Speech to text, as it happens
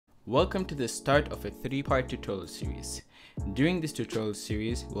Welcome to the start of a 3-part tutorial series. During this tutorial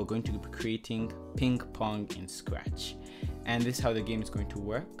series, we're going to be creating ping pong in Scratch. And this is how the game is going to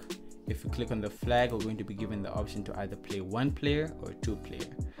work. If we click on the flag, we're going to be given the option to either play 1 player or 2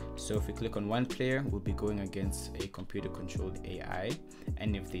 player. So if we click on 1 player, we'll be going against a computer controlled AI.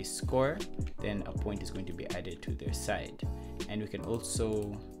 And if they score, then a point is going to be added to their side. And we can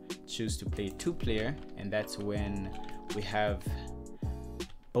also choose to play 2 player, and that's when we have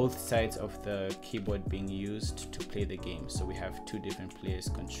both sides of the keyboard being used to play the game. So we have 2 different players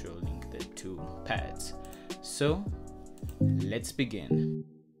controlling the 2 pads. So let's begin.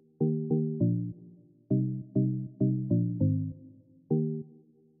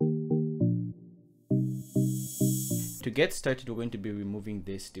 To get started, we're going to be removing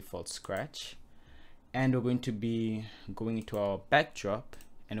this default Scratch, and we're going to be going into our backdrop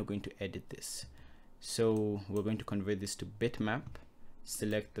and we're going to edit this. So we're going to convert this to bitmap,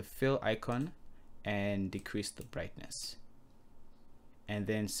 select the fill icon and decrease the brightness, and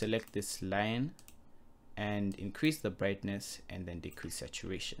then select this line and increase the brightness and then decrease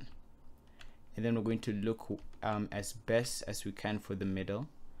saturation. And then we're going to look as best as we can for the middle.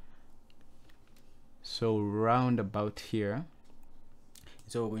 So round about here.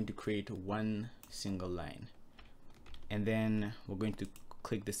 So we're going to create one single line, and then we're going to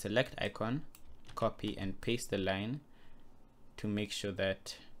click the select icon, copy and paste the line to make sure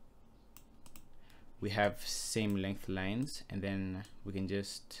that we have same length lines, and then we can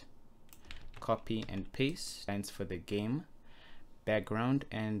just copy and paste lines for the game background.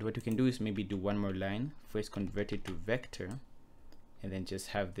 And what we can do is maybe do one more line, first convert it to vector, and then just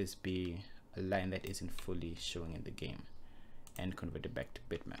have this be a line that isn't fully showing in the game, and convert it back to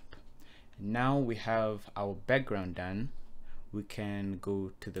bitmap. Now we have our background done. We can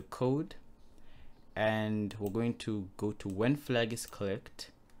go to the code, and we're going to go to when flag is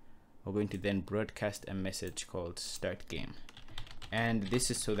clicked. We're going to then broadcast a message called start game, and this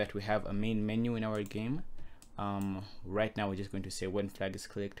is so that we have a main menu in our game. Right now we're just going to say when flag is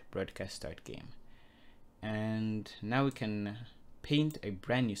clicked, broadcast start game. And now we can paint a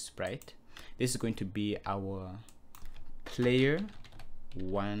brand new sprite. This is going to be our player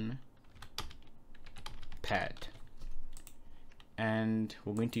 1 pad, and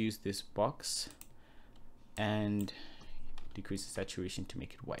we're going to use this box and decrease the saturation to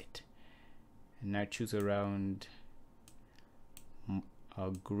make it white. And now choose around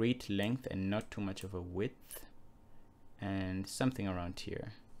a great length and not too much of a width, and something around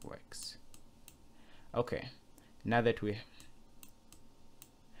here works. Okay, now that we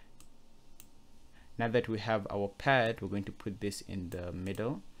have our pad, we're going to put this in the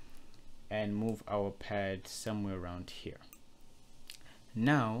middle and move our pad somewhere around here.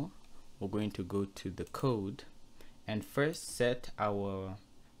 Now we're going to go to the code and first set our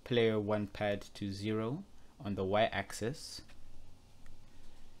player 1 pad to 0 on the y-axis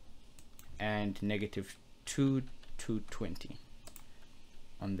and -2 to 20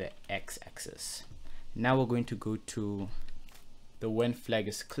 on the x-axis. Now we're going to go to the when flag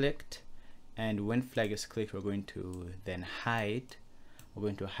is clicked, and when flag is clicked, we're going to then hide. We're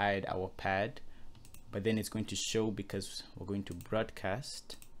going to hide our pad, but then it's going to show because we're going to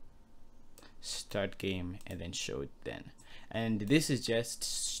broadcast start game and then show it then. And this is just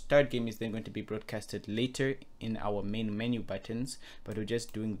start game is then going to be broadcasted later in our main menu buttons, but we're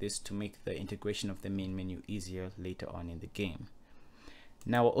just doing this to make the integration of the main menu easier later on in the game.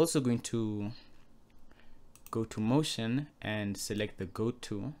 Now we're also going to go to motion and select the go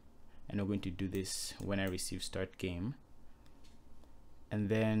to, and we're going to do this when I receive start game, and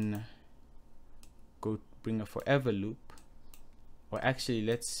then go bring a forever loop, or actually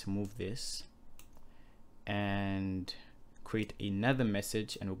let's move this and create another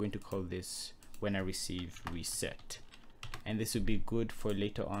message, and we're going to call this when I receive reset, and this would be good for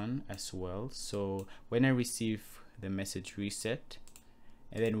later on as well. So when I receive the message reset,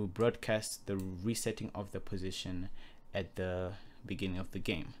 and then we'll broadcast the resetting of the position at the beginning of the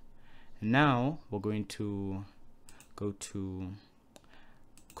game. Now we're going to go to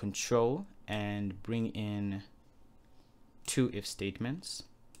control and bring in 2 if statements,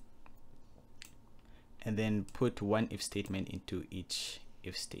 and then put 1 if statement into each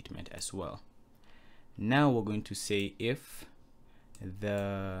if statement as well. Now we're going to say if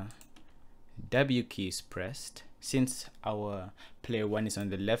the W key is pressed, since our player 1 is on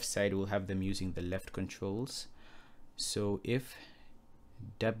the left side, we'll have them using the left controls. So if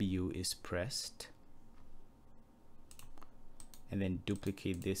W is pressed, and then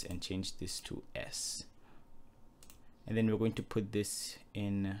duplicate this and change this to S, and then we're going to put this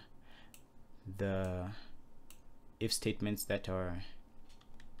in the if statements that are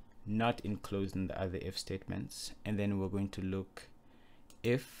not enclosed in the other if statements. And then we're going to look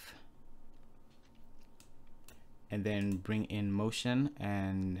if, and then bring in motion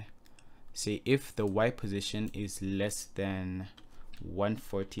and say if the Y position is less than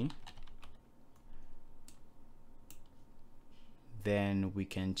 140, then we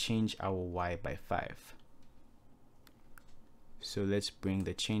can change our Y by 5. So let's bring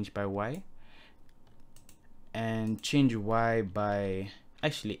the change by Y and change Y by,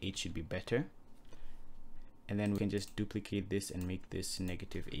 actually 8 should be better. And then we can just duplicate this and make this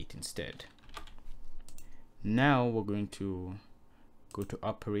 -8 instead. Now we're going to go to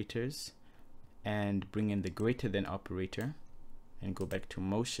operators and bring in the greater than operator and go back to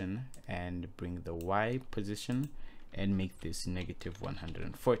motion and bring the Y position and make this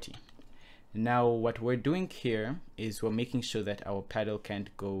 -140. Now what we're doing here is we're making sure that our paddle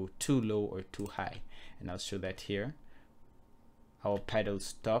can't go too low or too high, and I'll show that here. Our paddle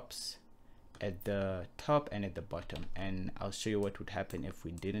stops at the top and at the bottom, and I'll show you what would happen if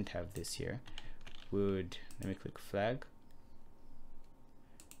we didn't have this here. Let me click flag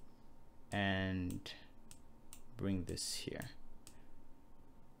and bring this here,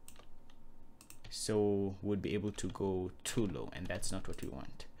 so we'd be able to go too low, and that's not what we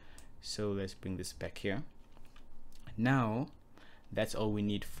want. So let's bring this back here. Now that's all we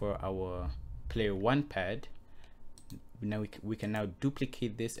need for our player 1 pad. Now we can now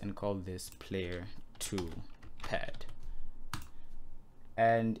duplicate this and call this player 2 pad,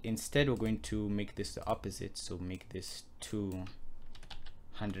 and instead we're going to make this the opposite, so make this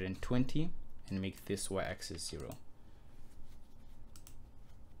 220 and make this y-axis 0.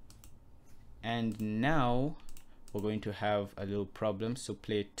 And now we're going to have a little problem. So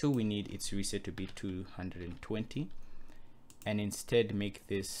player 2, we need its reset to be 220, and instead make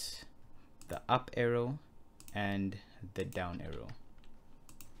this the up arrow and the down arrow.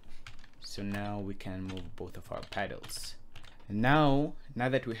 So now we can move both of our paddles. Now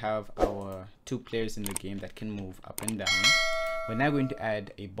that we have our 2 players in the game that can move up and down, we're now going to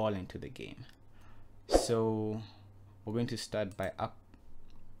add a ball into the game. So we're going to start by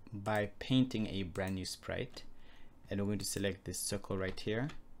painting a brand new sprite, and we're going to select this circle right here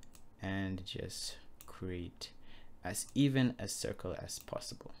and just create as even a circle as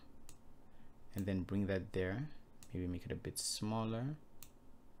possible, and then bring that there. Maybe make it a bit smaller.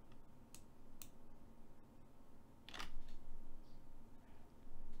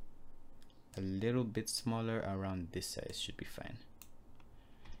 A little bit smaller, around this size should be fine.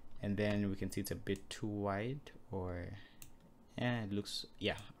 And then we can see it's a bit too wide, or it looks,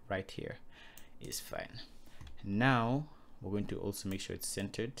 yeah, right here is fine. Now we're going to also make sure it's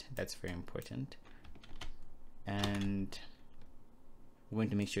centered. That's very important. And we're going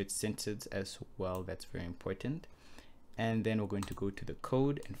to make sure it's centered as well. That's very important. And then we're going to go to the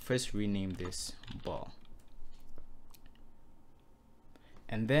code and first rename this ball.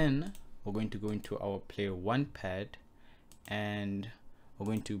 And then we're going to go into our player 1 pad and we're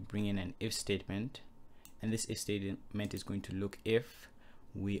going to bring in an if statement. And this if statement is going to look if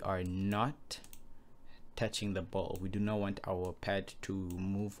we are not touching the ball. We do not want our pad to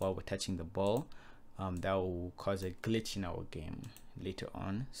move while we're touching the ball. That will cause a glitch in our game later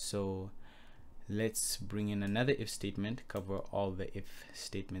on. So let's bring in another if statement, cover all the if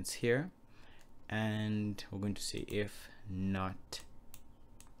statements here, and we're going to say if not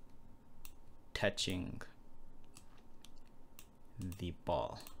touching the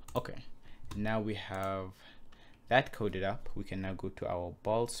ball. Okay, now we have that coded up. We can now go to our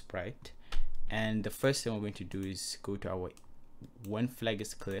ball sprite, and the first thing we're going to do is go to our, when flag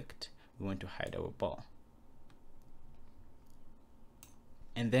is clicked, we want to hide our ball.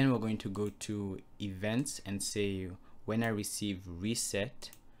 And then we're going to go to events and say when I receive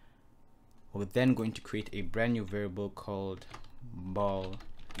reset, we're then going to create a brand new variable called ball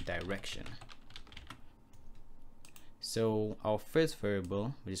direction. So our first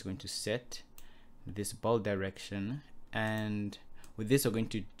variable, we're just going to set this ball direction, and with this we're going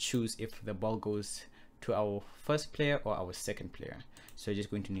to choose if the ball goes to our first player or our second player. So we're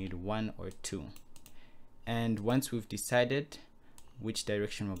just going to need 1 or 2. And once we've decided which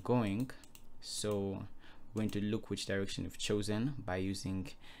direction we're going, so we're going to look which direction we've chosen by using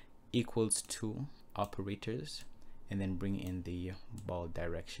equals to operators, and then bring in the ball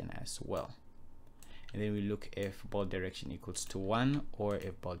direction as well. And then we look if ball direction equals to 1 or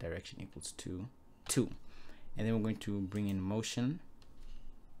if ball direction equals to 2. And then we're going to bring in motion,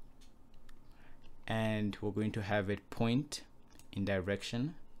 and we're going to have it point in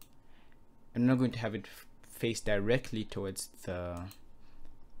direction. I'm not going to have it face directly towards the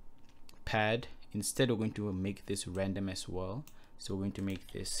pad. Instead, we're going to make this random as well. So we're going to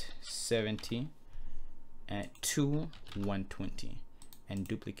make this 70 to 120 and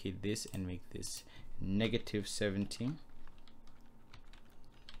duplicate this and make this negative 70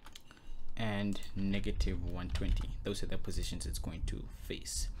 and negative 120. Those are the positions it's going to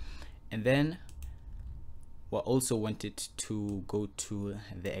face. And then we also want it to go to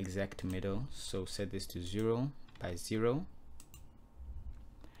the exact middle, so set this to 0 by 0.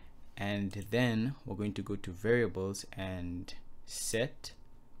 And then we're going to go to variables and set.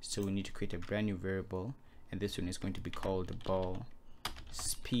 So we need to create a brand new variable, and this one is going to be called ball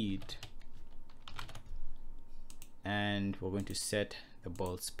speed, and we're going to set the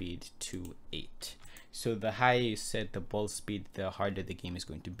ball speed to 8. So the higher you set the ball speed, the harder the game is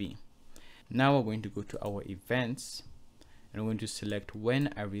going to be. Now we're going to go to our events, and we're going to select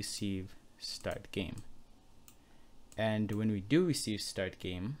when I receive start game. And when we do receive start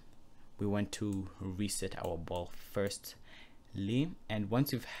game, we want to reset our ball firstly. And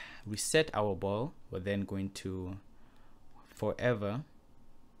once we've reset our ball, we're then going to forever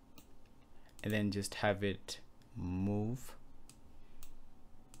and then just have it move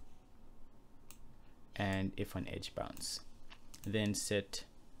and if on edge bounce, then set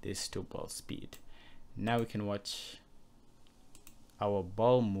this to ball speed. Now we can watch our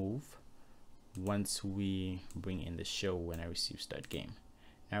ball move once we bring in the show when I receive start game.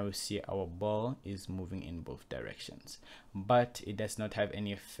 Now we see our ball is moving in both directions, but it does not have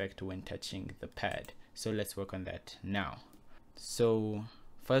any effect when touching the pad. So let's work on that now. So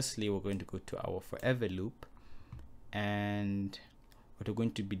firstly, we're going to go to our forever loop, and what we're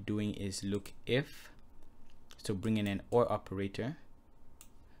going to be doing is look if. So bring in an or operator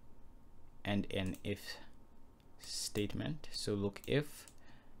and an if statement. So look if,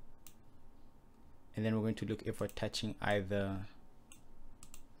 and then we're going to look if we're touching either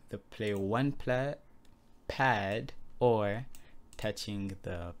the player 1 pad or touching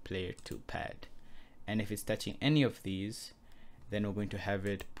the player 2 pad. And if it's touching any of these, then we're going to have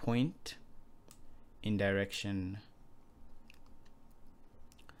it point in direction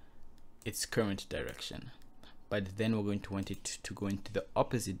its current direction, but then we're going to want it to go into the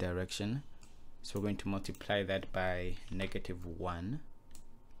opposite direction. So we're going to multiply that by -1,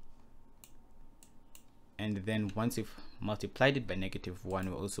 and then once you've multiplied it by -1,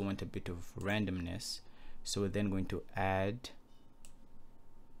 we also want a bit of randomness. So we're then going to add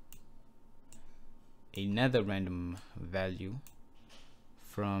another random value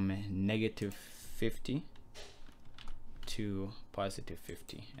from -50 to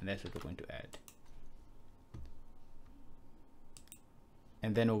 +50, and that's what we're going to add.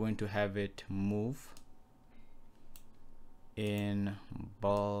 And then we're going to have it move in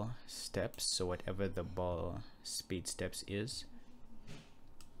ball steps, so whatever the ball speed steps is,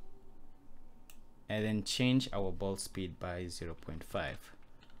 and then change our ball speed by 0.5.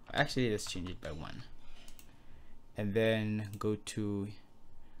 Actually, let's change it by 1, and then go to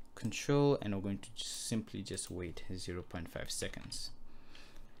control, and we're going to simply just wait 0.5 seconds.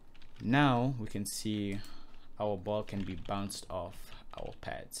 Now we can see our ball can be bounced off our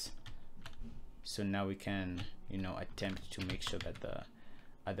pads. So now we can, attempt to make sure that the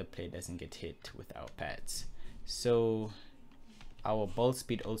other player doesn't get hit with our pads. So our ball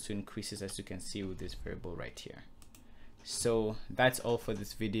speed also increases, as you can see with this variable right here. So that's all for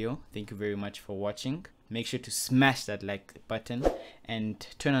this video. Thank you very much for watching. Make sure to smash that like button and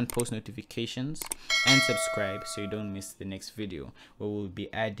turn on post notifications and subscribe so you don't miss the next video, where we'll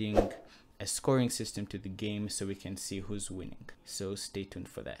be adding a scoring system to the game so we can see who's winning. So stay tuned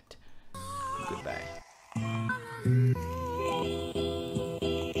for that. Goodbye.